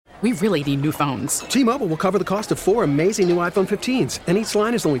We really need new phones. T-Mobile will cover the cost of 4 amazing new iPhone 15s, and each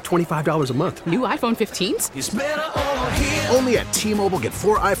line is only $25 a month. New iPhone 15s? It's better over here. Only at T-Mobile, get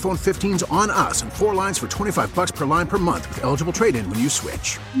 4 iPhone 15s on us and 4 lines for $25 per line per month with eligible trade-in when you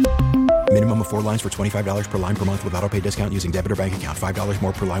switch. Minimum of 4 lines for $25 per line per month with autopay discount using debit or bank account. $5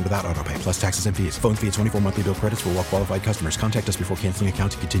 more per line without autopay, plus taxes and fees. Phone fee at 24 monthly bill credits for well-qualified customers. Contact us before canceling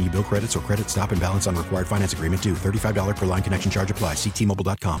account to continue bill credits or credit stop and balance on required finance agreement due. $35 per line connection charge applies. See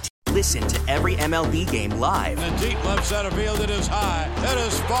T-Mobile.com. Listen to every MLB game live. In the deep left center field, it is high, it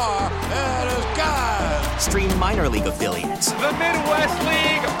is far, it is gone. Stream minor league affiliates. The Midwest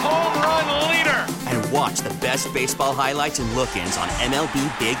League home run leader. And watch the best baseball highlights and look-ins on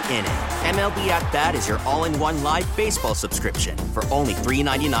MLB Big Inning. MLB At Bat is your all-in-one live baseball subscription for only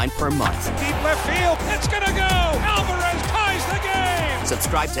 $3.99 per month. Deep left field, it's gonna go. Alvarez ties the game.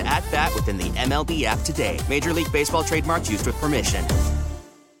 Subscribe to At Bat within the MLB app today. Major League Baseball trademarks used with permission.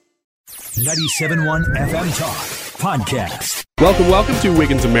 97.1 FM Talk Podcast. Welcome to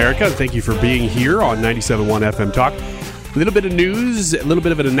Wiggins America, and thank you for being here on 97.1 FM Talk. A little bit of news, a little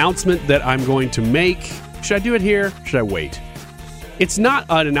bit of an announcement that I'm going to make. Should I do it here? Should I wait? It's not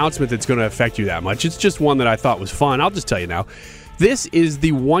an announcement that's going to affect you that much. It's just one that I thought was fun. I'll just tell you now. This is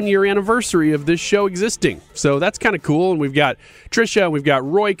the 1-year anniversary of this show existing. So that's kind of cool. And we've got Trisha and we've got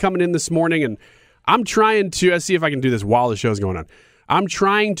Roy coming in this morning. And I'm trying to, let's see if I can do this while the show's going on. I'm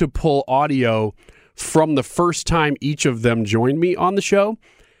trying to pull audio from the first time each of them joined me on the show.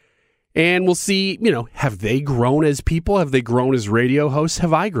 And we'll see, have they grown as people? Have they grown as radio hosts?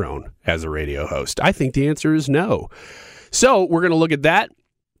 Have I grown as a radio host? I think the answer is no. So we're going to look at that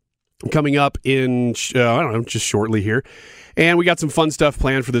coming up in, just shortly here. And we got some fun stuff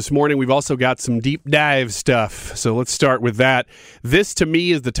planned for this morning. We've also got some deep dive stuff. So let's start with that. This, to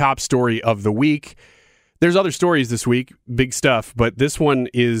me, is the top story of the week. There's other stories this week, big stuff, but this one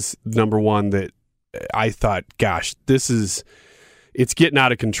is number one that I thought, gosh, it's getting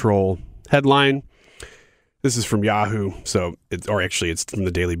out of control. Headline, this is from Yahoo, it's from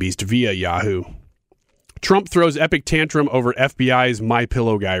the Daily Beast via Yahoo. Trump throws epic tantrum over FBI's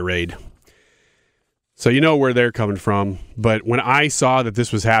MyPillow guy raid. So you know where they're coming from, but when I saw that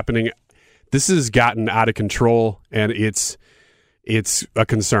this was happening, this has gotten out of control, and it's a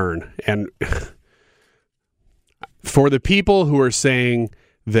concern. And for the people who are saying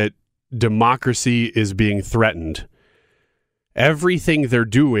that democracy is being threatened, everything they're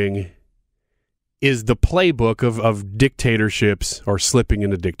doing is the playbook of dictatorships or slipping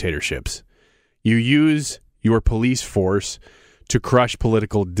into dictatorships. You use your police force to crush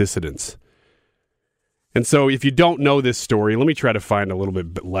political dissidents. And so if you don't know this story, let me try to find a little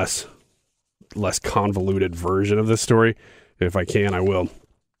bit less convoluted version of this story. If I can, I will.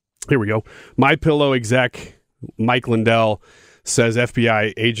 Here we go. MyPillow exec Mike Lindell says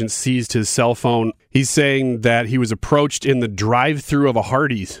FBI agent seized his cell phone. He's saying that he was approached in the drive-thru of a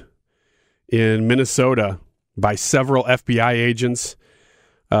Hardee's in Minnesota by several FBI agents.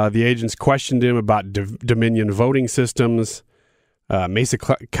 The agents questioned him about Dominion voting systems, Mesa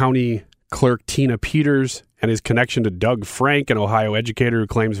County Clerk Tina Peters, and his connection to Doug Frank, an Ohio educator who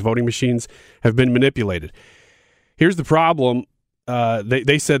claims voting machines have been manipulated. Here's the problem.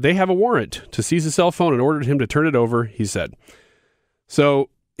 They said they have a warrant to seize his cell phone and ordered him to turn it over, he said. So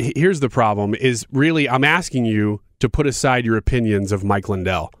here's the problem is really I'm asking you to put aside your opinions of Mike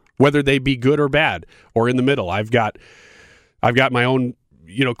Lindell, whether they be good or bad or in the middle. I've got my own,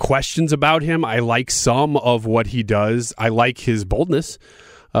 questions about him. I like some of what he does. I like his boldness.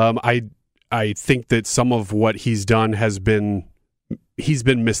 I think that some of what he's done he's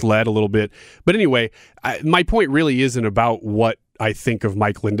been misled a little bit. But anyway, my point really isn't about what I think of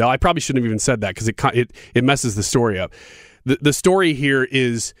Mike Lindell. I probably shouldn't have even said that because it messes the story up. The story here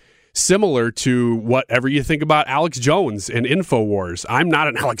is similar to whatever you think about Alex Jones and InfoWars. I'm not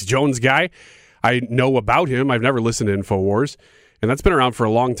an Alex Jones guy. I know about him. I've never listened to InfoWars, and that's been around for a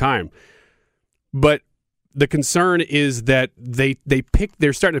long time. But the concern is that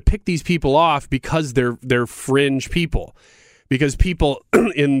they're starting to pick these people off because they're fringe people. Because people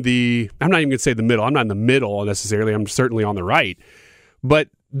in I'm not even going to say the middle. I'm not in the middle necessarily. I'm certainly on the right. But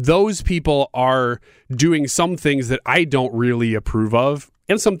those people are doing some things that I don't really approve of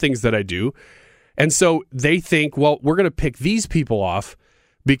and some things that I do. And so they think, well, we're going to pick these people off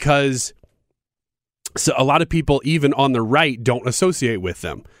because a lot of people, even on the right, don't associate with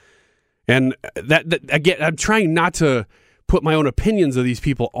them. And that again, I'm trying not to put my own opinions of these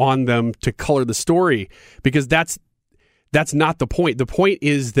people on them to color the story because that's not the point. The point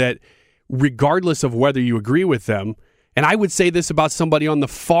is that regardless of whether you agree with them, and I would say this about somebody on the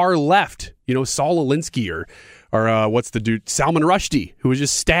far left, Saul Alinsky or what's the dude, Salman Rushdie, who was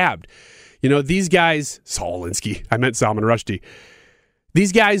just stabbed. You know, these guys, Saul Alinsky, I meant Salman Rushdie.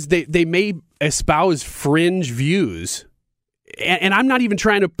 These guys, they may espouse fringe views, and I'm not even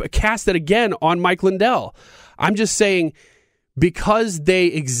trying to cast that again on Mike Lindell. I'm just saying, because they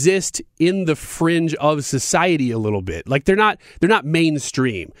exist in the fringe of society a little bit, like they're not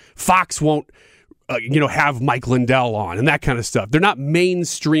mainstream. Fox won't, have Mike Lindell on and that kind of stuff. They're not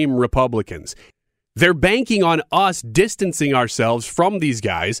mainstream Republicans. They're banking on us distancing ourselves from these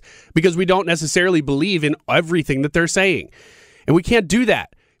guys because we don't necessarily believe in everything that they're saying, and we can't do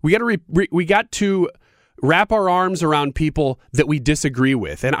that. We got to wrap our arms around people that we disagree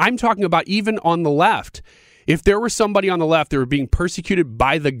with, and I'm talking about even on the left. If there were somebody on the left that were being persecuted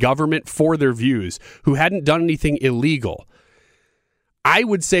by the government for their views who hadn't done anything illegal, I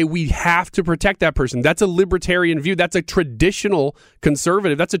would say we have to protect that person. That's a libertarian view. That's a traditional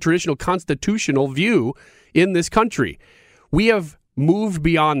conservative. That's a traditional constitutional view in this country. We have moved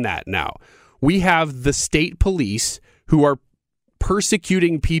beyond that now. We have the state police who are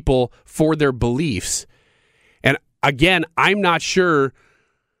persecuting people for their beliefs. And again, I'm not sure,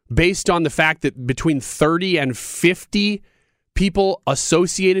 based on the fact that between 30 and 50 people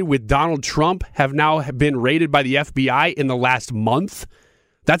associated with Donald Trump have now been raided by the FBI in the last month.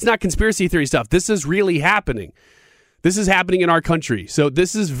 That's not conspiracy theory stuff. This is really happening. This is happening in our country. So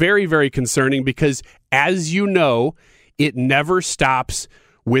this is very, very concerning because, as you know, it never stops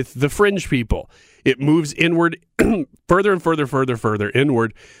with the fringe people. It moves inward, further and further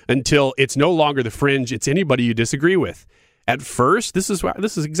inward until it's no longer the fringe. It's anybody you disagree with. At first, this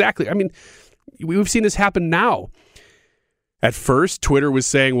is exactly, we've seen this happen now. At first, Twitter was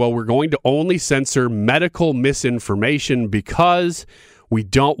saying, well, we're going to only censor medical misinformation because we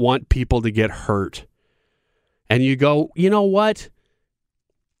don't want people to get hurt. And you go, you know what?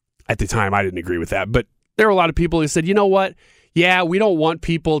 At the time, I didn't agree with that. But there were a lot of people who said, you know what? Yeah, we don't want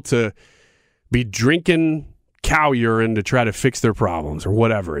people to be drinking cow urine to try to fix their problems or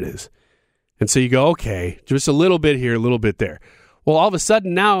whatever it is. And so you go, okay, just a little bit here, a little bit there. Well, all of a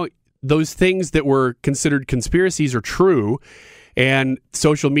sudden now, those things that were considered conspiracies are true, and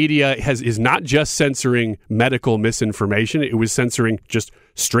social media is not just censoring medical misinformation. It was censoring just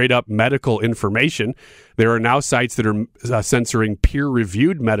straight up medical information. There are now sites that are censoring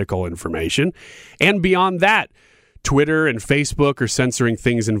peer-reviewed medical information. And beyond that, Twitter and Facebook are censoring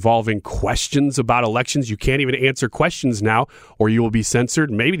things involving questions about elections. You can't even answer questions now, or you will be censored.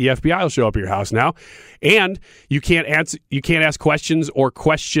 Maybe the FBI will show up at your house now. And you can't ask questions or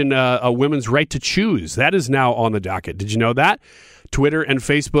question a woman's right to choose. That is now on the docket. Did you know that? Twitter and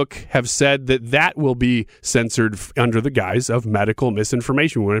Facebook have said that will be censored under the guise of medical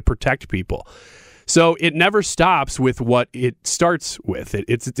misinformation. We want to protect people. So it never stops with what it starts with.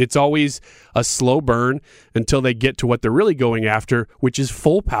 It's always a slow burn until they get to what they're really going after, which is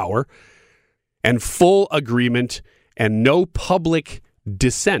full power and full agreement and no public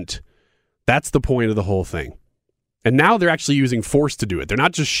dissent. That's the point of the whole thing. And now they're actually using force to do it. They're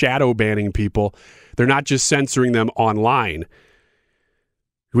not just shadow banning people. They're not just censoring them online,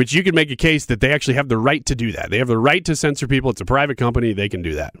 which you can make a case that they actually have the right to do that. They have the right to censor people. It's a private company. They can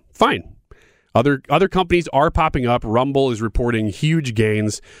do that. Fine. Other companies are popping up. Rumble is reporting huge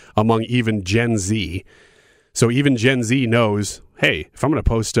gains among even Gen Z. So even Gen Z knows, hey, if I'm going to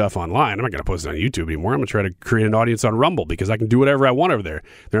post stuff online, I'm not going to post it on YouTube anymore. I'm going to try to create an audience on Rumble because I can do whatever I want over there.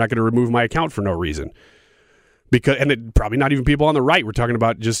 They're not going to remove my account for no reason. Probably not even people on the right. We're talking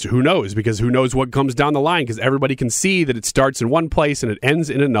about just who knows, because who knows what comes down the line, because everybody can see that it starts in one place and it ends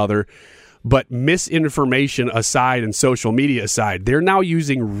in another. But misinformation aside and social media aside, they're now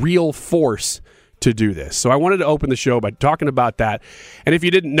using real force to do this. So I wanted to open the show by talking about that. And if you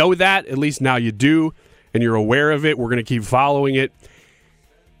didn't know that, at least now you do, and you're aware of it. We're going to keep following it.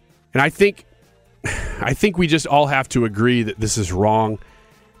 And I think we just all have to agree that this is wrong,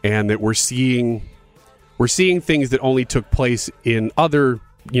 and that we're seeing things that only took place in other,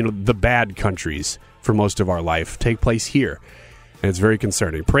 the bad countries for most of our life take place here. And it's very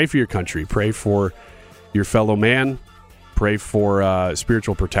concerning. Pray for your country. Pray for your fellow man. Pray for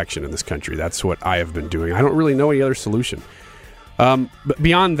spiritual protection in this country. That's what I have been doing. I don't really know any other solution. But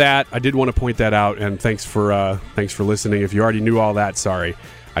beyond that, I did want to point that out, and thanks for listening. If you already knew all that, sorry.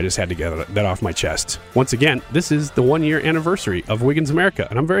 I just had to get that off my chest. Once again, this is the 1-year anniversary of Wiggins America,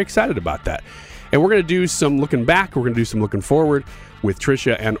 and I'm very excited about that. And we're going to do some looking back. We're going to do some looking forward with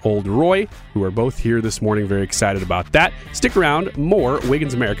Tricia and Old Roy, who are both here this morning. Very excited about that. Stick around. More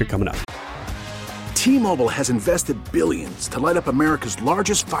Wiggins America coming up. T-Mobile has invested billions to light up America's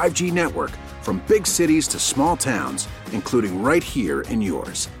largest 5G network, from big cities to small towns, including right here in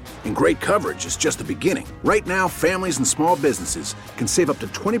yours. And great coverage is just the beginning. Right now, families and small businesses can save up to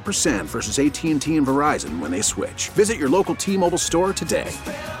 20% versus AT&T and Verizon when they switch. Visit your local T-Mobile store today.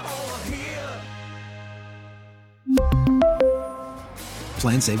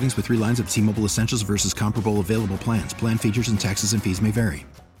 Plan savings with 3 lines of T-Mobile Essentials versus comparable available plans. Plan features and taxes and fees may vary.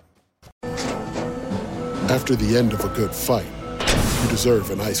 After the end of a good fight, you deserve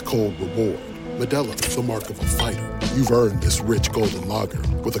an ice-cold reward. Modelo is the mark of a fighter. You've earned this rich golden lager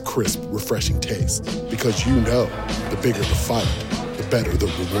with a crisp, refreshing taste. Because you know, the bigger the fight, the better the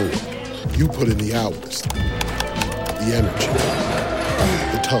reward. You put in the hours, the energy,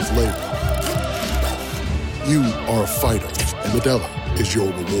 the tough labor. You are a fighter, and Modelo is your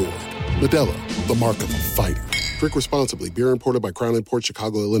reward. Modelo, the mark of a fighter. Drink responsibly. Beer imported by Crown Imports,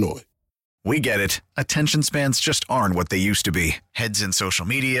 Chicago, Illinois. We get it. Attention spans just aren't what they used to be. Heads in social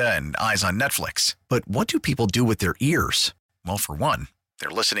media and eyes on Netflix. But what do people do with their ears? Well, for one, they're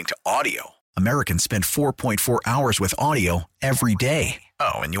listening to audio. Americans spend 4.4 hours with audio every day.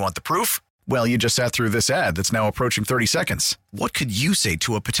 Oh, and you want the proof? Well, you just sat through this ad that's now approaching 30 seconds. What could you say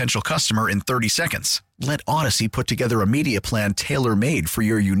to a potential customer in 30 seconds? Let Odyssey put together a media plan tailor-made for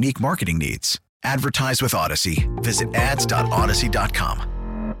your unique marketing needs. Advertise with Odyssey. Visit ads.odyssey.com.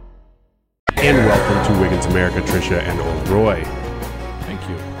 And welcome to Wiggins America, Tricia and Old Roy. Thank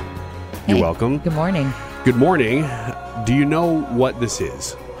you. You're welcome. Good morning. Good morning. Do you know what this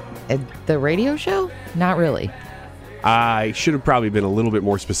is? The radio show? Not really. I should have probably been a little bit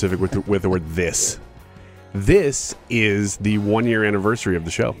more specific with the word this. This is the 1-year anniversary of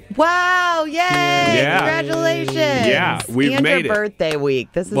the show. Wow! Yay! Yeah. Congratulations! Yeah, we've and made your it. Birthday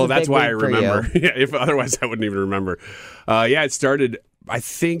week. This is well, a that's big why I week for remember. you. Yeah, if otherwise I wouldn't even remember. It started, I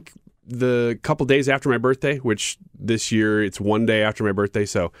think, the couple days after my birthday, which this year it's 1 day after my birthday,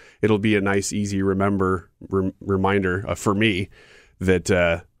 so it'll be a nice, easy reminder for me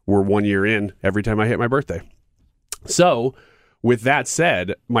that we're 1 year in every time I hit my birthday. So, with that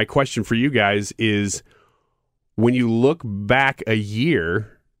said, my question for you guys is, when you look back a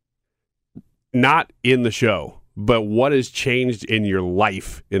year, not in the show, but what has changed in your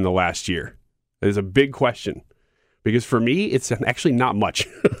life in the last year? That is a big question. Because for me, it's actually not much.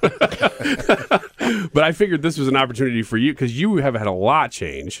 But I figured this was an opportunity for you because you have had a lot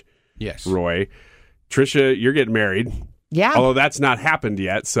change. Yes. Roy. Tricia, you're getting married. Yeah. Although that's not happened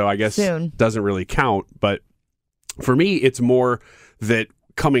yet, so I guess soon. Doesn't really count. But for me, it's more that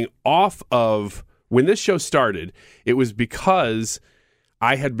coming off of when this show started, it was because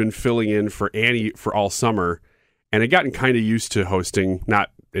I had been filling in for Annie for all summer and had gotten kind of used to hosting, not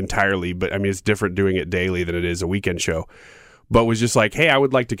entirely, but I mean, it's different doing it daily than it is a weekend show. But was just like, hey, I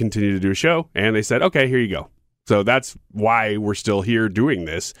would like to continue to do a show. And they said, okay, here you go. So that's why we're still here doing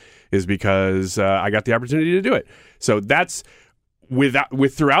this, is because I got the opportunity to do it. So that's with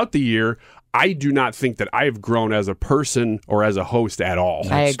throughout the year, I do not think that I've grown as a person or as a host at all.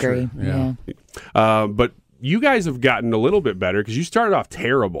 I agree. Yeah. But you guys have gotten a little bit better because you started off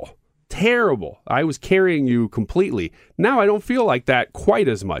terrible. I was carrying you completely. Now I don't feel like that quite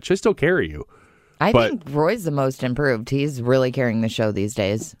as much. I still carry you. I think Roy's the most improved. He's really carrying the show these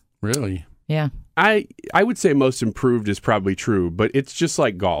days. Really? Yeah. I would say most improved is probably true, but it's just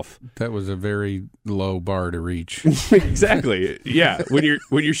like golf. That was a very low bar to reach. Exactly. Yeah. When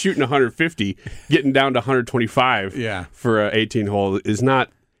you're shooting 150, getting down to 125 for an 18 hole is not.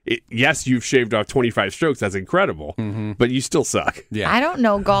 Yes, you've shaved off 25 strokes. That's incredible, but you still suck. Yeah. I don't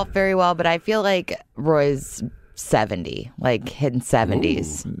know golf very well, but I feel like Roy's 70, like hitting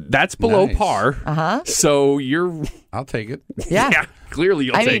 70s. Ooh, that's below par. Uh-huh. So I'll take it. Yeah. Clearly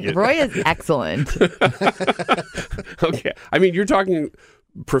you'll take it. Roy is excellent. Okay. I mean, you're talking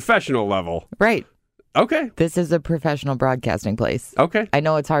professional level. Right. Okay. This is a professional broadcasting place. Okay. I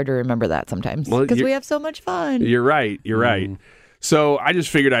know it's hard to remember that sometimes because we have so much fun. You're right. You're right. So I just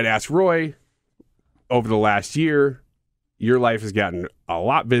figured I'd ask Roy, over the last year, your life has gotten a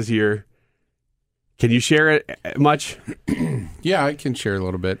lot busier. Can you share it much? Yeah, I can share a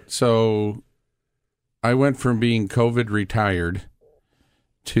little bit. So I went from being COVID retired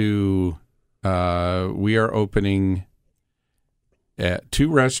to we are opening at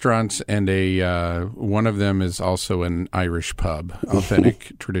 2 restaurants, and one of them is also an Irish pub,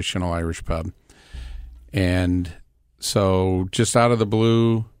 authentic traditional Irish pub. And so just out of the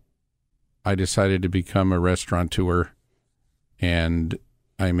blue, I decided to become a restaurateur, and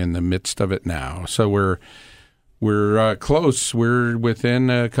I'm in the midst of it now. So we're close. We're within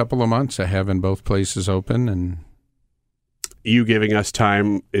a couple of months of having both places open, and you giving us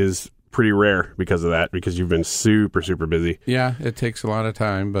time is pretty rare because of that, because you've been super, super busy. Yeah, it takes a lot of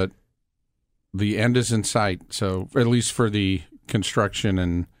time, but the end is in sight. So at least for the construction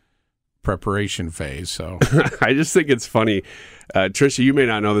and preparation phase. So I just think it's funny. Tricia, you may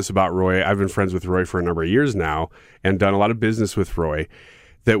not know this about Roy. I've been friends with Roy for a number of years now and done a lot of business with Roy.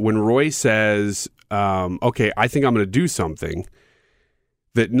 That when Roy says, okay, I think I'm going to do something,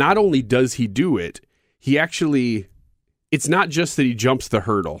 that not only does he do it, he actually, it's not just that he jumps the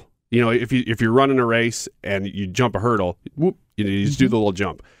hurdle. You know, if you're running a race and you jump a hurdle, whoop, you just do the little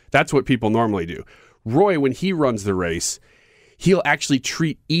jump. That's what people normally do. Roy, when he runs the race, he'll actually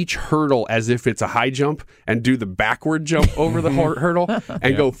treat each hurdle as if it's a high jump and do the backward jump over the hurdle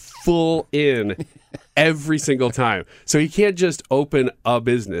and go full in every single time. So he can't just open a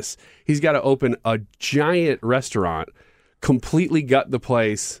business. He's got to open a giant restaurant, completely gut the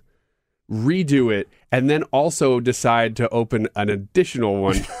place, redo it, and then also decide to open an additional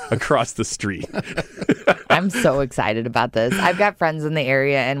one across the street. I'm so excited about this. I've got friends in the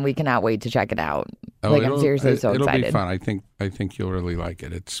area, and we cannot wait to check it out. I'm seriously so excited. It'll be fun. I think you'll really like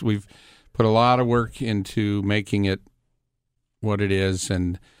it. We've put a lot of work into making it what it is,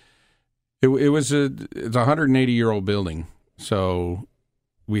 and it's a 180-year-old building, so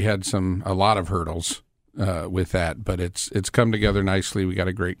we had a lot of hurdles with that, but it's come together nicely. We got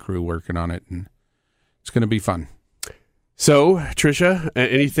a great crew working on it, and it's going to be fun. So, Tricia,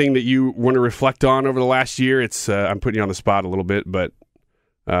 anything that you want to reflect on over the last year? It's I'm putting you on the spot a little bit, but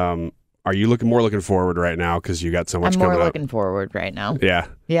are you looking forward right now because you got so much coming up? I'm more looking forward right now. Yeah.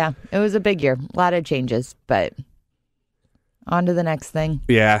 Yeah, it was a big year. A lot of changes, but on to the next thing.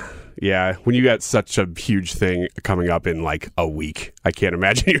 Yeah. When you got such a huge thing coming up in like a week, I can't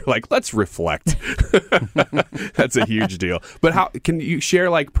imagine you're like, let's reflect. That's a huge deal. But how can you share,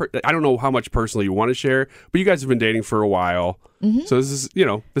 like, I don't know how much personally you want to share, but you guys have been dating for a while. Mm-hmm. So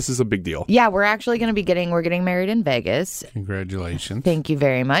this is a big deal. Yeah, we're actually going to be getting married in Vegas. Congratulations. Thank you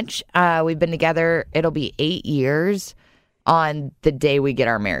very much. We've been together. It'll be 8 years on the day we get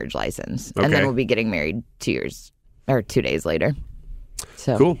our marriage license. Okay. And then we'll be getting married 2 days later.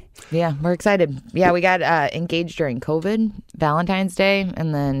 So cool. Yeah, we're excited. Yeah, we got engaged during COVID, Valentine's Day,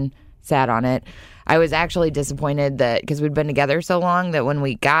 and then sat on it. I was actually disappointed that because we'd been together so long that when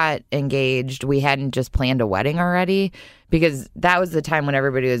we got engaged, we hadn't just planned a wedding already, because that was the time when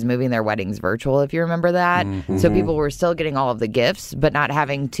everybody was moving their weddings virtual, if you remember that. Mm-hmm. So people were still getting all of the gifts, but not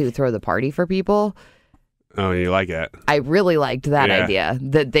having to throw the party for people. Oh, you like it? I really liked that idea,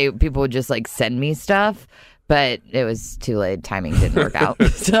 that people would just like send me stuff. But it was too late. Timing didn't work out.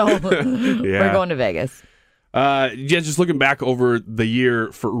 So we're going to Vegas. Just looking back over the year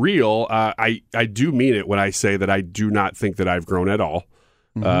for real, I do mean it when I say that I do not think that I've grown at all.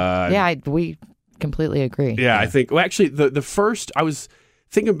 Mm-hmm. We completely agree. Yeah, I think, well, actually, the first, I was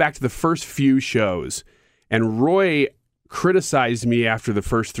thinking back to the first few shows, and Roy criticized me after the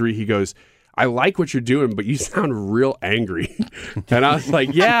first 3. He goes, I like what you're doing, but you sound real angry. And I was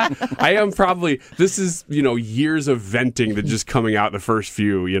like, yeah, I am probably, this is, years of venting that just coming out the first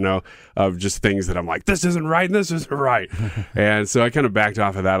few, of just things that I'm like, this isn't right and this isn't right. And so I kind of backed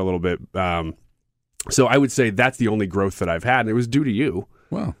off of that a little bit. So I would say that's the only growth that I've had, and it was due to you.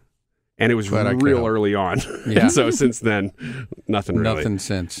 Wow. And it was real early on. Yeah. And so since then, nothing really. Nothing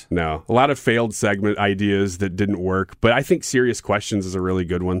since. No. A lot of failed segment ideas that didn't work. But I think Serious Questions is a really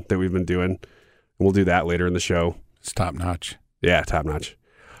good one that we've been doing. And we'll do that later in the show. It's top notch. Yeah, top notch.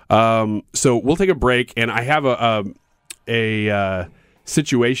 So we'll take a break. And I have a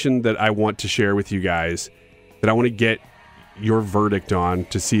situation that I want to share with you guys that I want to get your verdict on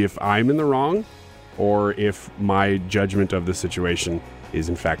to see if I'm in the wrong or if my judgment of the situation is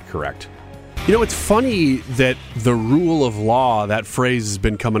in fact correct. It's funny that the rule of law, that phrase has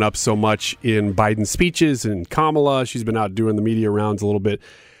been coming up so much in Biden's speeches, and Kamala, she's been out doing the media rounds a little bit.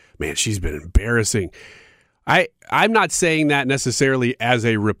 Man, she's been embarrassing. I'm not saying that necessarily as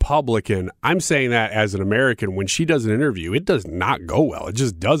a Republican. I'm saying that as an American. When she does an interview, it does not go well. It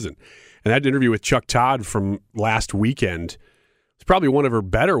just doesn't. And that interview with Chuck Todd from last weekend is probably one of her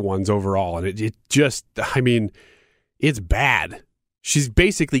better ones overall. And it just, it's bad. She's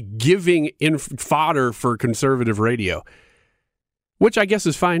basically giving fodder for conservative radio, which I guess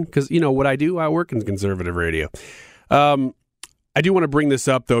is fine because, what I do, I work in conservative radio. I do want to bring this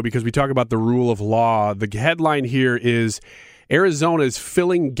up, though, because we talk about the rule of law. The headline here is Arizona is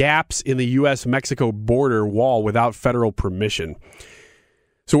filling gaps in the U.S.-Mexico border wall without federal permission.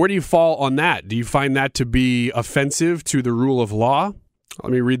 So where do you fall on that? Do you find that to be offensive to the rule of law?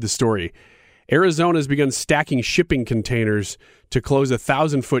 Let me read the story. Arizona has begun stacking shipping containers to close a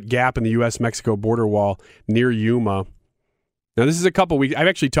 1,000-foot gap in the U.S.-Mexico border wall near Yuma. Now, this is a couple weeks. I've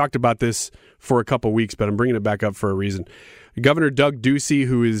actually talked about this for a couple weeks, but I'm bringing it back up for a reason. Governor Doug Ducey,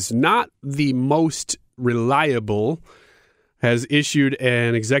 who is not the most reliable, has issued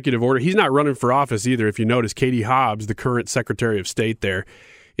an executive order. He's not running for office either. If you notice, Katie Hobbs, the current Secretary of State there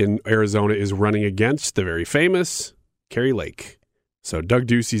in Arizona, is running against the very famous Kari Lake. So Doug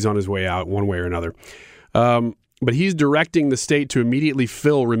Ducey's on his way out one way or another. But he's directing the state to immediately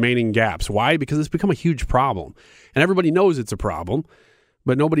fill remaining gaps. Why? Because it's become a huge problem. And everybody knows it's a problem,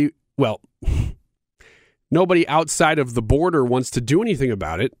 but nobody outside of the border wants to do anything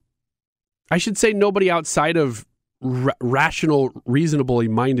about it. I should say nobody outside of rational, reasonably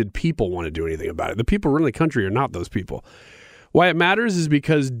minded people want to do anything about it. The people running the country are not those people. Why it matters is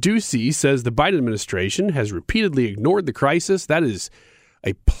because Ducey says the Biden administration has repeatedly ignored the crisis. That is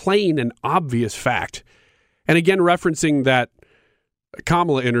a plain and obvious fact. And again, referencing that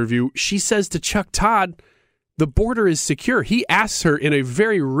Kamala interview, she says to Chuck Todd, the border is secure. He asks her in a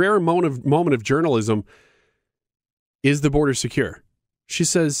very rare moment of journalism, is the border secure? She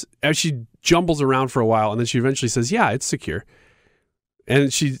says, as she jumbles around for a while, and then she eventually says, yeah, it's secure.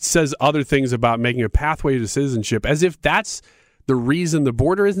 And she says other things about making a pathway to citizenship, as if that's the reason the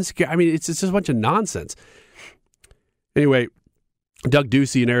border isn't secure. I mean, it's just a bunch of nonsense. Anyway, Doug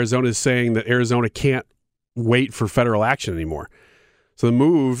Ducey in Arizona is saying that Arizona can't wait for federal action anymore. So the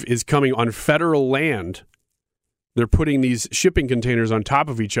move is coming on federal land. They're putting these shipping containers on top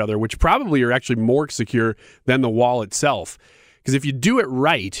of each other, which probably are actually more secure than the wall itself. Because if you do it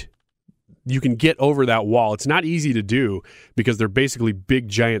right, you can get over that wall. It's not easy to do because they're basically big,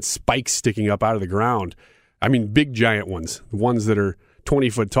 giant spikes sticking up out of the ground. I mean, big, giant ones, ones that are 20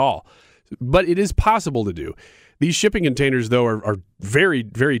 foot tall. But it is possible to do. These shipping containers, though, are very,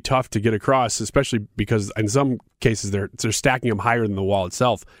 very tough to get across, especially because in some cases they're stacking them higher than the wall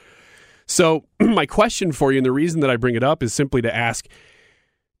itself. So my question for you, and the reason that I bring it up, is simply to ask,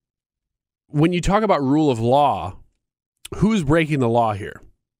 when you talk about rule of law, who's breaking the law here?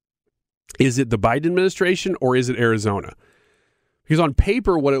 Is it the Biden administration or is it Arizona? Because on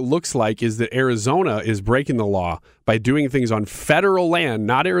paper, what it looks like is that Arizona is breaking the law by doing things on federal land,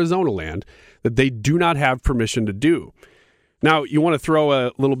 not Arizona land, that they do not have permission to do. Now, you want to throw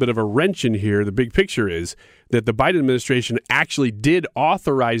a little bit of a wrench in here. The big picture is that the Biden administration actually did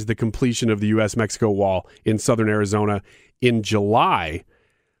authorize the completion of the U.S.-Mexico wall in southern Arizona in July.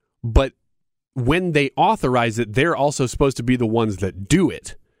 But when they authorize it, they're also supposed to be the ones that do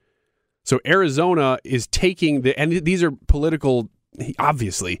it. So Arizona is taking and these are political,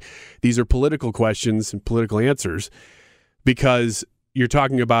 obviously, these are political questions and political answers, because you're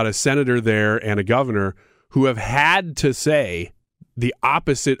talking about a senator there and a governor who have had to say the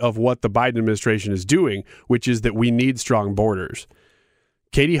opposite of what the Biden administration is doing, which is that we need strong borders.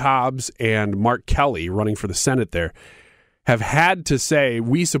 Katie Hobbs and Mark Kelly, running for the Senate there, have had to say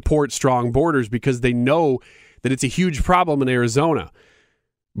we support strong borders because they know that it's a huge problem in Arizona.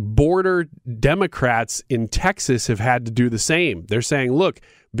 Border Democrats in Texas have had to do the same. They're saying, look,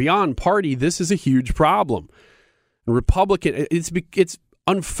 beyond party, this is a huge problem. Republican, it's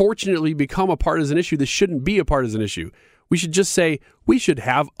unfortunately become a partisan issue. This shouldn't be a partisan issue. We should just say we should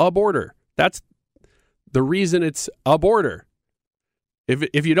have a border. That's the reason it's a border.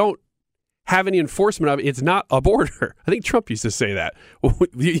 If you don't have any enforcement of it, it's not a border. I think Trump used to say that.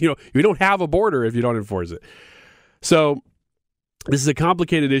 You don't have a border if you don't enforce it. So this is a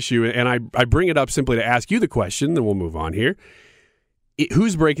complicated issue, and I bring it up simply to ask you the question, then we'll move on here.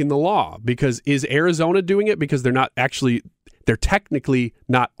 Who's breaking the law? Because is Arizona doing it because they're technically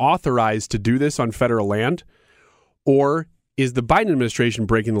not authorized to do this on federal land? Or is the Biden administration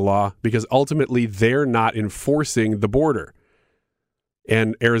breaking the law because ultimately they're not enforcing the border?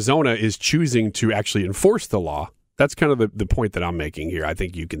 And Arizona is choosing to actually enforce the law. That's kind of the point that I'm making here. I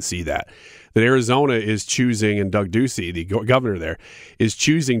think you can see that Arizona is choosing, and Doug Ducey, the governor there, is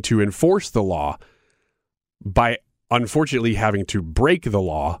choosing to enforce the law by unfortunately having to break the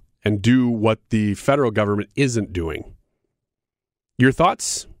law and do what the federal government isn't doing. Your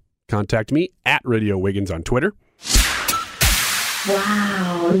thoughts? Contact me at Radio Wiggins on Twitter.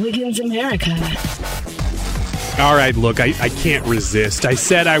 Wow, Wiggins America. All right, look, I can't resist. I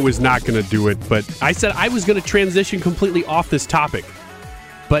said I was not going to do it, but I said I was going to transition completely off this topic.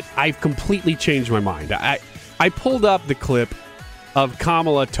 But I've completely changed my mind. I pulled up the clip of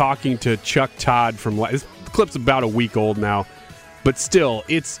Kamala talking to Chuck Todd from the clip's about a week old now, but still,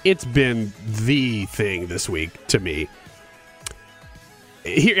 it's been the thing this week to me.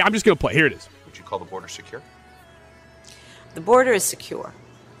 Here, I'm just going to play. Here it is. Would you call the border secure? The border is secure,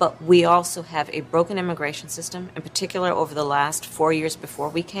 but we also have a broken immigration system, in particular over the last 4 years before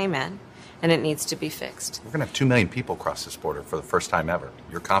we came in, and it needs to be fixed. We're going to have 2 million people cross this border for the first time ever.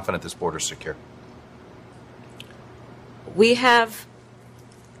 You're confident this border is secure? We have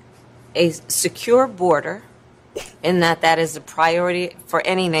a secure border in that is a priority for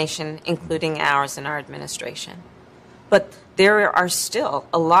any nation, including ours and our administration. But there are still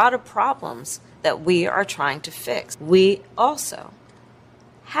a lot of problems that we are trying to fix. We also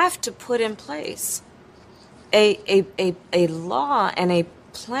have to put in place a law and a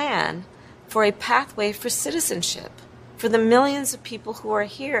plan for a pathway for citizenship for the millions of people who are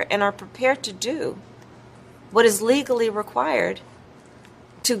here and are prepared to do what is legally required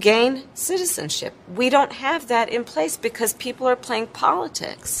to gain citizenship. We don't have that in place because people are playing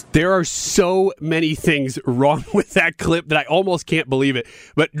politics. There are so many things wrong with that clip that I almost can't believe it.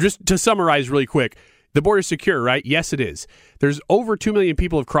 But just to summarize really quick, the border's secure, right? Yes, it is. There's over 2 million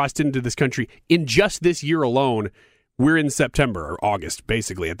people have crossed into this country in just this year alone. We're in September or August,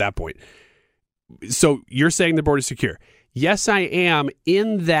 basically, at that point. So you're saying the border's secure. Yes, I am,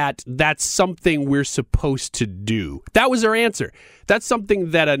 in that that's something we're supposed to do. That was our answer. That's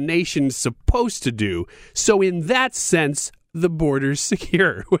something that a nation's supposed to do. So in that sense, the border's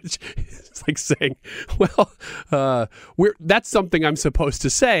secure, which is like saying, well, that's something I'm supposed to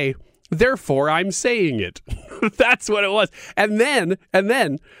say, therefore I'm saying it. That's what it was. And then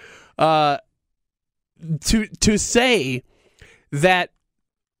to say that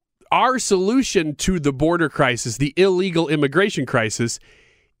our solution to the border crisis, the illegal immigration crisis,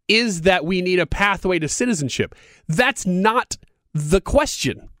 is that we need a pathway to citizenship. That's not the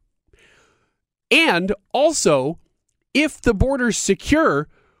question. And also, if the border's secure,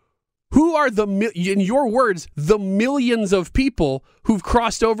 who are in your words, the millions of people who've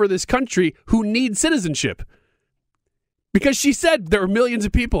crossed over this country who need citizenship? Because she said there are millions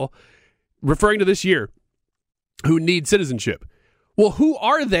of people, referring to this year, who need citizenship. Well, who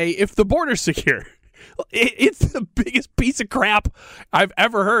are they if the border's secure? It's the biggest piece of crap I've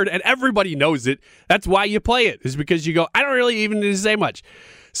ever heard, and everybody knows it. That's why you play it, is because you go, I don't really even need to say much.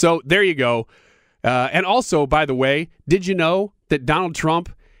 So there you go. And also, by the way, did you know that Donald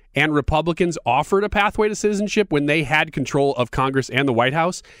Trump and Republicans offered a pathway to citizenship when they had control of Congress and the White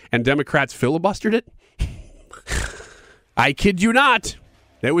House, and Democrats filibustered it? I kid you not.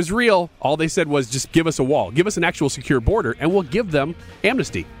 It was real. All they said was just give us a wall, give us an actual secure border, and we'll give them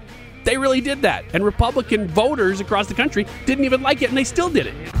amnesty. They really did that. And Republican voters across the country didn't even like it, and they still did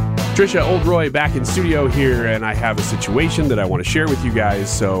it. Trisha Oldroy back in studio here, and I have a situation that I want to share with you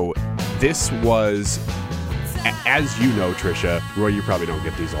guys. So this was, as you know, Trisha, Roy, you probably don't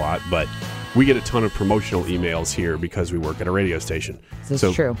get these a lot, but we get a ton of promotional emails here because we work at a radio station. This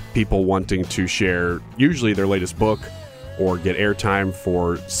is true. People wanting to share usually their latest book or get airtime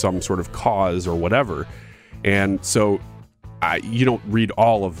for some sort of cause or whatever. And so you don't read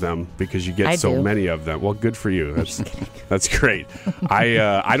all of them because you get so many of them. Well, good for you. That's great.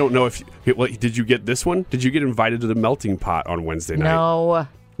 I don't know if did you get this one? Did you get invited to the melting pot on Wednesday night? No.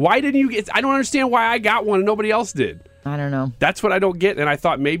 Why didn't you get? I don't understand why I got one and nobody else did. I don't know. That's what I don't get. And I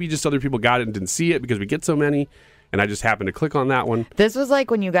thought maybe just other people got it and didn't see it because we get so many. And I just happened to click on that one. This was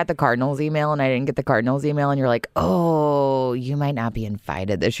like when you got the Cardinals email and I didn't get the Cardinals email and you're like, oh, you might not be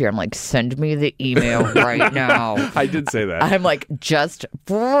invited this year. I'm like, send me the email right now. I did say that. I'm like, just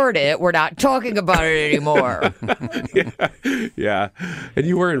forward it. We're not talking about it anymore. Yeah. And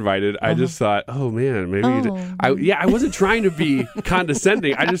you were invited. I just thought, oh, man, maybe I wasn't trying to be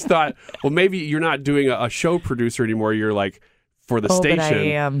condescending. I just thought, well, maybe you're not doing a show producer anymore. You're like, for the station. But I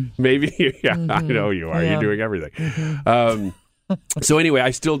am. Maybe, I know you are. Yeah. You're doing everything. So anyway,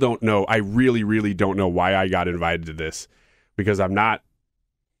 I still don't know. I really, really don't know why I got invited to this because I'm not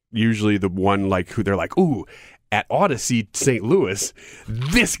usually the one like who they're like, ooh, at Odyssey St. Louis,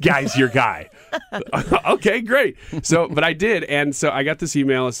 this guy's your guy. Okay, great. So, but I did. And so I got this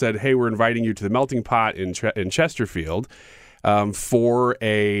email that said, hey, we're inviting you to the melting pot in Chesterfield for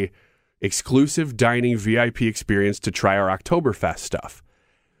a exclusive dining VIP experience to try our Oktoberfest stuff.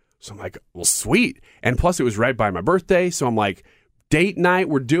 So I'm like, well, sweet. And plus it was right by my birthday. So I'm like, date night,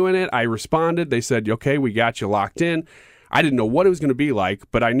 we're doing it. I responded. They said, okay, we got you locked in. I didn't know what it was going to be like,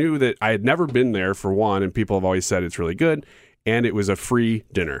 but I knew that I had never been there for one. And people have always said it's really good. And it was a free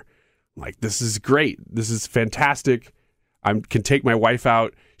dinner. I'm like, this is great. This is fantastic. I can take my wife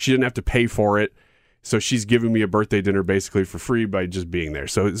out. She didn't have to pay for it. So she's giving me a birthday dinner basically for free by just being there.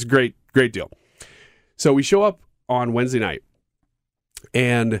 So it's great, great deal. So we show up on Wednesday night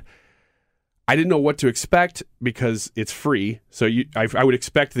and I didn't know what to expect because it's free. So I would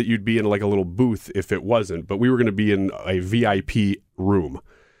expect that you'd be in like a little booth if it wasn't, but we were going to be in a VIP room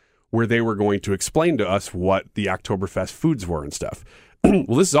where they were going to explain to us what the Oktoberfest foods were and stuff.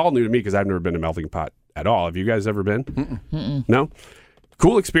 Well, this is all new to me because I've never been to Melting Pot at all. Have you guys ever been? Mm-mm. No?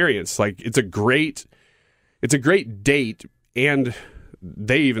 Cool experience. Like it's a great date, and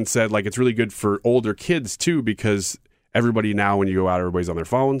they even said like it's really good for older kids too, because everybody now when you go out, everybody's on their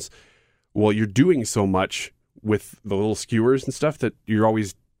phones. Well, you're doing so much with the little skewers and stuff that you're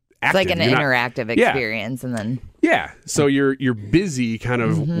always active. It's like an interactive experience, and then so you're busy kind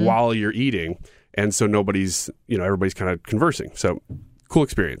of while you're eating, and so everybody's kind of conversing. So cool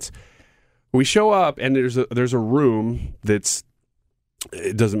experience. We show up and there's a room that's,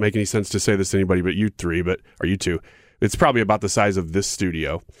 it doesn't make any sense to say this to anybody but you two. It's probably about the size of this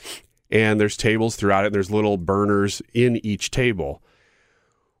studio, and there's tables throughout it, and there's little burners in each table.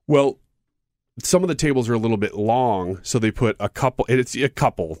 Well, some of the tables are a little bit long, so they put a couple.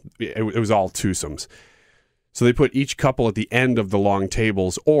 It was all twosomes. So they put each couple at the end of the long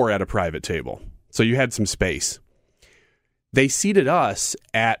tables or at a private table. So you had some space. They seated us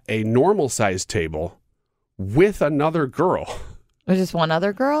at a normal-sized table with another girl. Was just one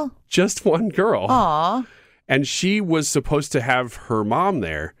other girl? Just one girl. Aw. And she was supposed to have her mom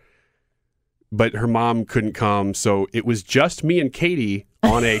there, but her mom couldn't come, so it was just me and Katie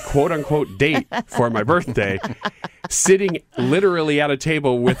on a quote-unquote date for my birthday, sitting literally at a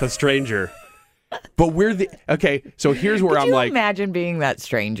table with a stranger. But so here's where I'm like... imagine being that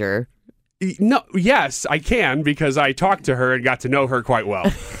stranger? No, yes, I can, because I talked to her and got to know her quite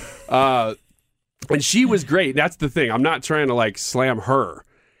well. And she was great. That's the thing. I'm not trying to like slam her.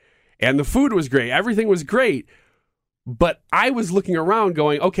 And the food was great. Everything was great. But I was looking around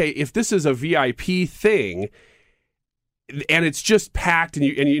going, okay, if this is a VIP thing and it's just packed and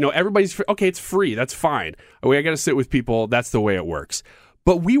everybody's free, okay, it's free. That's fine. I got to sit with people. That's the way it works.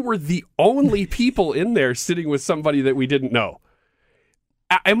 But we were the only people in there sitting with somebody that we didn't know.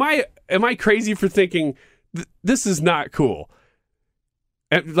 Am I crazy for thinking this is not cool?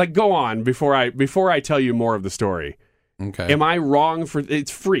 Like, go on before I tell you more of the story. Okay. Am I wrong for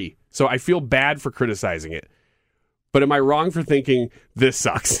it's free, so I feel bad for criticizing it. But am I wrong for thinking this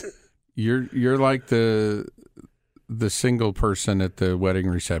sucks? You're like the single person at the wedding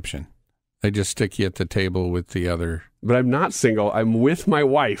reception. They just stick you at the table with the other. But I'm not single. I'm with my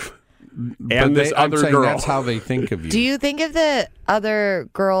wife. And this other girl. That's how they think of you. Do you think if the other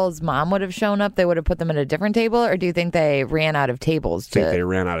girl's mom would have shown up, they would have put them at a different table, or do you think they ran out of tables? I think they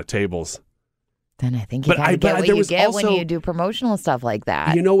ran out of tables. Then I think you gotta get what you get when you do promotional stuff like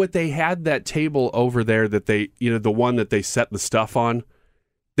that. You know what? They had that table over there that they, the one that they set the stuff on.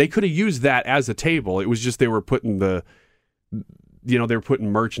 They could have used that as a table. It was just they were putting they were putting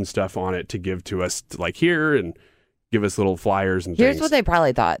merch and stuff on it to give to us, like here and give us little flyers and Here's things. what they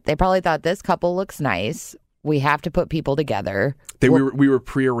probably thought. They probably thought this couple looks nice. We have to put people together. We were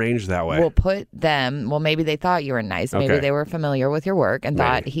prearranged that way. We'll put them. Well, maybe they thought you were nice. Maybe they were familiar with your work and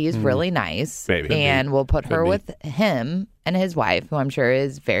thought he's really nice. Maybe. And we'll put her with him and his wife, who I'm sure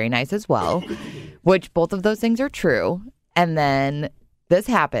is very nice as well, which both of those things are true. And then this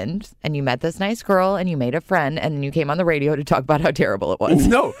happened, and you met this nice girl, and you made a friend, and then you came on the radio to talk about how terrible it was.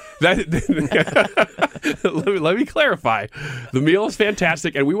 No, let me clarify. The meal is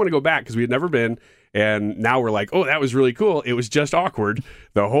fantastic, and we want to go back because we had never been, and now we're like, oh, that was really cool. It was just awkward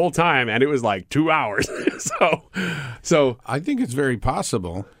the whole time, and it was like 2 hours. So I think it's very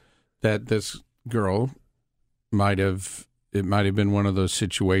possible that this girl might have been one of those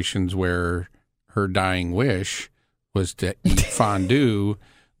situations where her dying wish was to eat fondue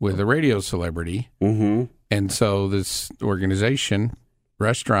with a radio celebrity. Mm-hmm. And so this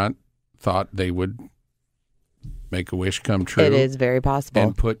restaurant, thought they would make a wish come true. It is very possible.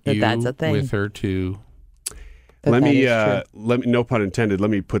 And put you that's a thing. with her to... Let me, no pun intended, let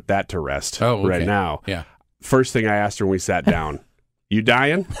me put that to rest right now. Yeah. First thing I asked her when we sat down, you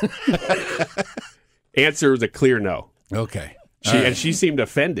dying? Answer was a clear no. Okay. And she seemed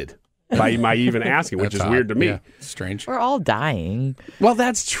offended by my even asking, which is weird to me. Yeah. Strange. We're all dying. Well,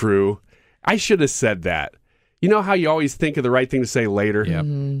 that's true. I should have said that. You know how you always think of the right thing to say later?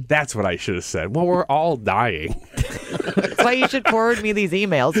 Yep. That's what I should have said. Well, we're all dying. That's why you should forward me these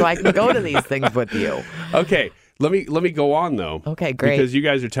emails so I can go to these things with you. Okay. Let me go on, though. Okay, great. Because you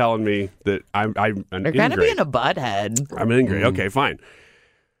guys are telling me that I'm an You're kind of being a butthead. I'm an ingrate. Okay, fine.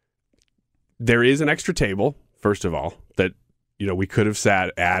 There is an extra table, first of all, that we could have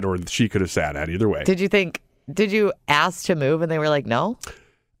sat at, or she could have sat at, either way. Did you ask to move and they were like, no?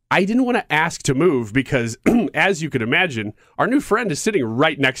 I didn't want to ask to move because, as you could imagine, our new friend is sitting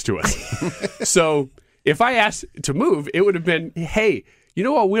right next to us. So if I asked to move, it would have been, hey, you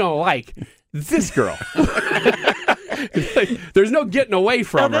know what we don't like? This girl. There's no getting away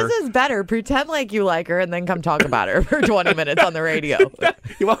from her. This is better. Pretend like you like her and then come talk about her for 20 minutes on the radio.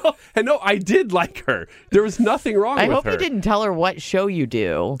 Well, and no, I did like her. There was nothing wrong with her. I hope you didn't tell her what show you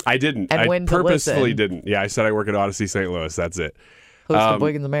do. I didn't. And I when purposefully to listen. didn't. Yeah, I said I work at Odyssey St. Louis. That's it. Host of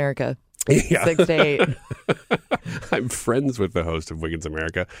Wiggins America. Yeah. 6 to 8. I'm friends with the host of Wiggins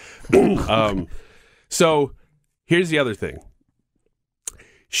America. So here's the other thing.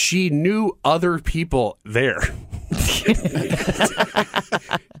 She knew other people there.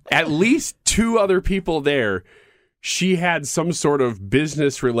 At least 2 other people there she had some sort of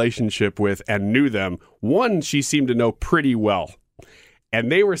business relationship with and knew them. One she seemed to know pretty well.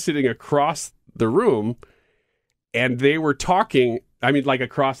 And they were sitting across the room and they were talking. I mean, like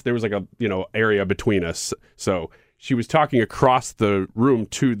across, there was like a, area between us. So she was talking across the room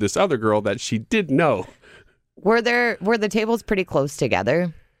to this other girl that she did know. Were the tables pretty close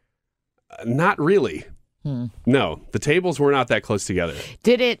together? Not really. No, the tables were not that close together.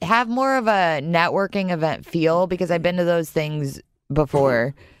 Did it have more of a networking event feel? Because I've been to those things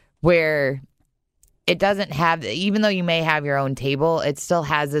before where it doesn't have, even though you may have your own table, it still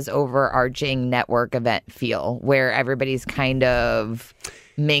has this overarching network event feel where everybody's kind of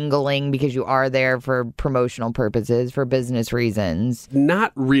mingling because you are there for promotional purposes, for business reasons.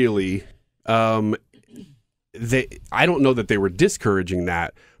 Not really. I don't know that they were discouraging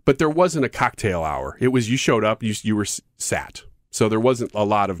that, but there wasn't a cocktail hour. It was you showed up, you were sat. So there wasn't a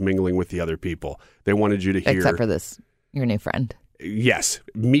lot of mingling with the other people. They wanted you to hear. Except for your new friend. Yes,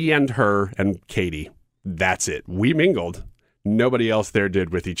 me and her and Katie. That's it. We mingled. Nobody else there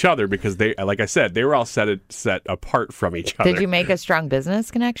did with each other because they, like I said, they were all set apart from each other. Did you make a strong business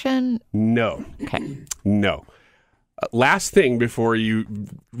connection? No. Okay. No. Last thing before you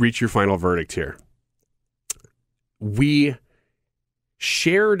reach your final verdict here. We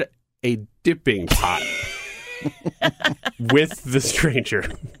shared a dipping pot with the stranger,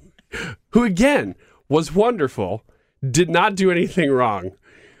 who again was wonderful, did not do anything wrong,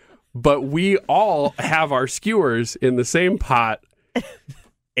 but we all have our skewers in the same pot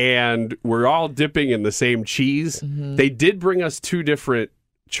and we're all dipping in the same cheese. Mm-hmm. They did bring us 2 different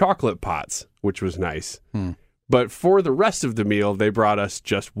chocolate pots, which was nice. But for the rest of the meal, they brought us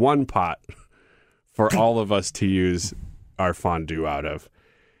just 1 pot for all of us to use our fondue out of.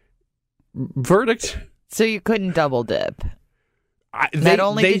 Verdict? So you couldn't double dip. Not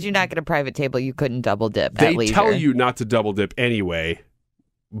only did you not get a private table, you couldn't double dip. They tell you not to double dip anyway,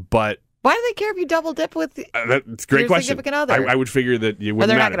 but why do they care if you double dip with that's a great question. Significant other? I would figure that you wouldn't.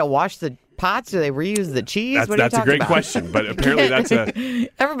 They're not going to wash the pots. Do they reuse the cheese? That's a great question, but apparently that's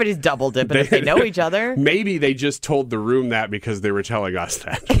everybody's double dipping if they know each other. Maybe they just told the room that because they were telling us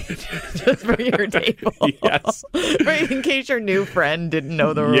that. Just for your table. Yes. Right, in case your new friend didn't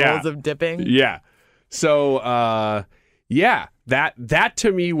know the rules of dipping. Yeah. So, that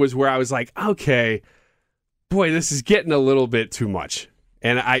to me was where I was like, okay, boy, this is getting a little bit too much.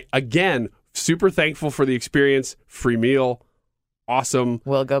 And I, again, super thankful for the experience. Free meal. Awesome.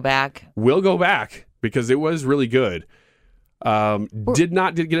 We'll go back because it was really good. Did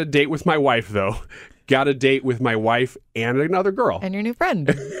not get a date with my wife, though. Got a date with my wife and another girl. And your new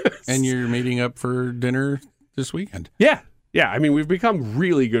friend. And you're meeting up for dinner this weekend. Yeah. Yeah. I mean, we've become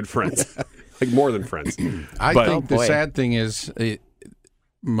really good friends. Like more than friends. I think the sad thing is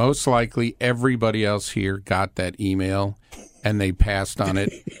most likely everybody else here got that email and they passed on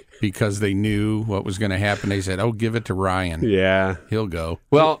it because they knew what was going to happen. They said, oh, give it to Ryan. Yeah. He'll go.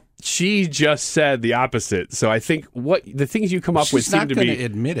 Well, she just said the opposite. So I think the things you come up with seem to be... She's not going to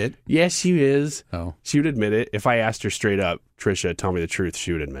admit it. Yes, she is. Oh. She would admit it. If I asked her straight up, Tricia, tell me the truth,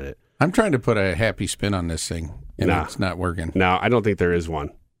 she would admit it. I'm trying to put a happy spin on this thing, and it's not working. No, I don't think there is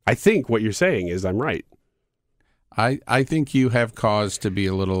one. I think what you're saying is I'm right. I think you have cause to be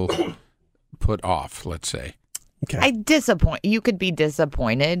a little put off, let's say. Okay. You could be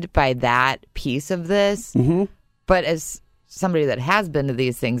disappointed by that piece of this, but as somebody that has been to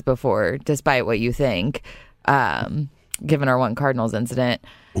these things before, despite what you think, given our one Cardinals incident,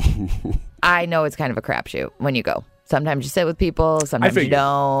 I know it's kind of a crapshoot when you go. Sometimes you sit with people, sometimes you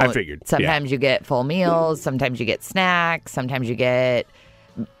don't. I figured. Sometimes you get full meals, sometimes you get snacks, sometimes you get...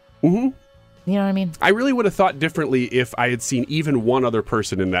 You know what I mean? I really would have thought differently if I had seen even one other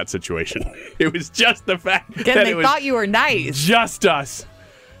person in that situation. It was just the fact that they thought you were nice. Just us.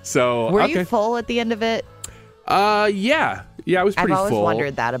 So were you full at the end of it? Yeah, I was pretty full. I've always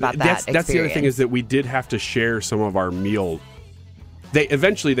wondered about that experience. That's the other thing is that we did have to share some of our meal. They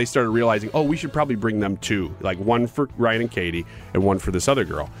started realizing, we should probably bring them 2, like one for Ryan and Katie and one for this other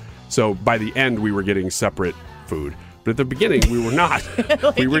girl. So by the end, we were getting separate food. But at the beginning, we were not.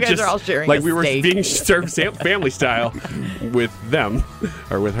 Like we were you guys just are all sharing like a we were steak. being served family style with them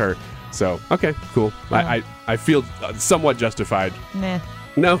or with her. So okay, cool. I feel somewhat justified. Nah.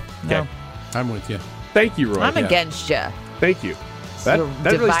 No. Okay. No. I'm with you. Thank you, Roy. I'm against you. Thank you. That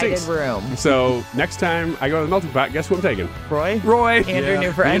really divided stinks. room. So next time I go to the melting pot, guess who I'm taking? Roy? Andrew,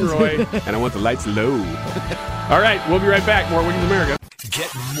 new friend. And Roy. And I want the lights low. All right, we'll be right back. More Wiggins America.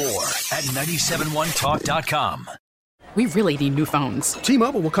 Get more at 971talk.com. We really need new phones.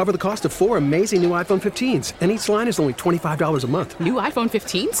 T-Mobile will cover the cost of 4 amazing new iPhone 15s, and each line is only $25 a month. New iPhone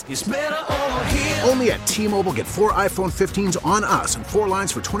 15s? It's better over here. Only at T-Mobile, get 4 iPhone 15s on us and 4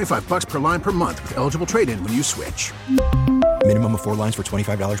 lines for $25 per line per month with eligible trade-in when you switch. Minimum of 4 lines for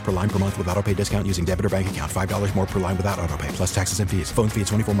 $25 per line per month with autopay discount using debit or bank account. $5 more per line without autopay, plus taxes and fees. Phone fee at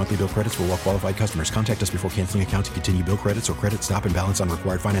 24 monthly bill credits for well-qualified customers. Contact us before canceling account to continue bill credits or credit stop and balance on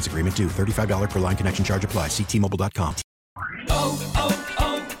required finance agreement due. $35 per line connection charge applies. See T-Mobile.com.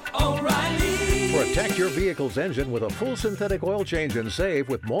 O'Reilly. Protect your vehicle's engine with a full synthetic oil change and save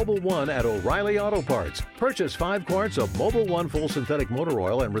with Mobil 1 at O'Reilly Auto Parts. Purchase 5 quarts of Mobil 1 full synthetic motor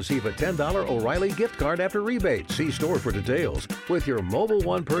oil and receive a $10 O'Reilly gift card after rebate. See store for details. With your Mobil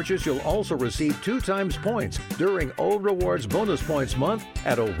 1 purchase, you'll also receive 2 times points during O Rewards Bonus Points Month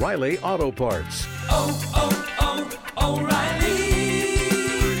at O'Reilly Auto Parts. O'Reilly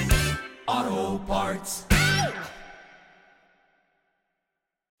Auto Parts.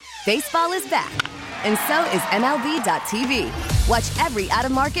 Baseball is back, and so is MLB.tv. Watch every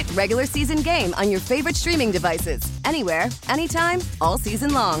out-of-market regular season game on your favorite streaming devices, anywhere, anytime, all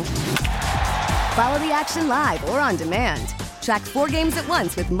season long. Follow the action live or on demand. Track 4 games at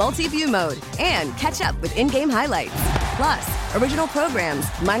once with multi-view mode and catch up with in-game highlights. Plus, original programs,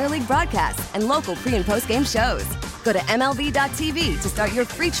 minor league broadcasts, and local pre- and post-game shows. Go to MLB.tv to start your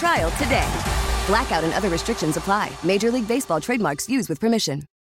free trial today. Blackout and other restrictions apply. Major League Baseball trademarks used with permission.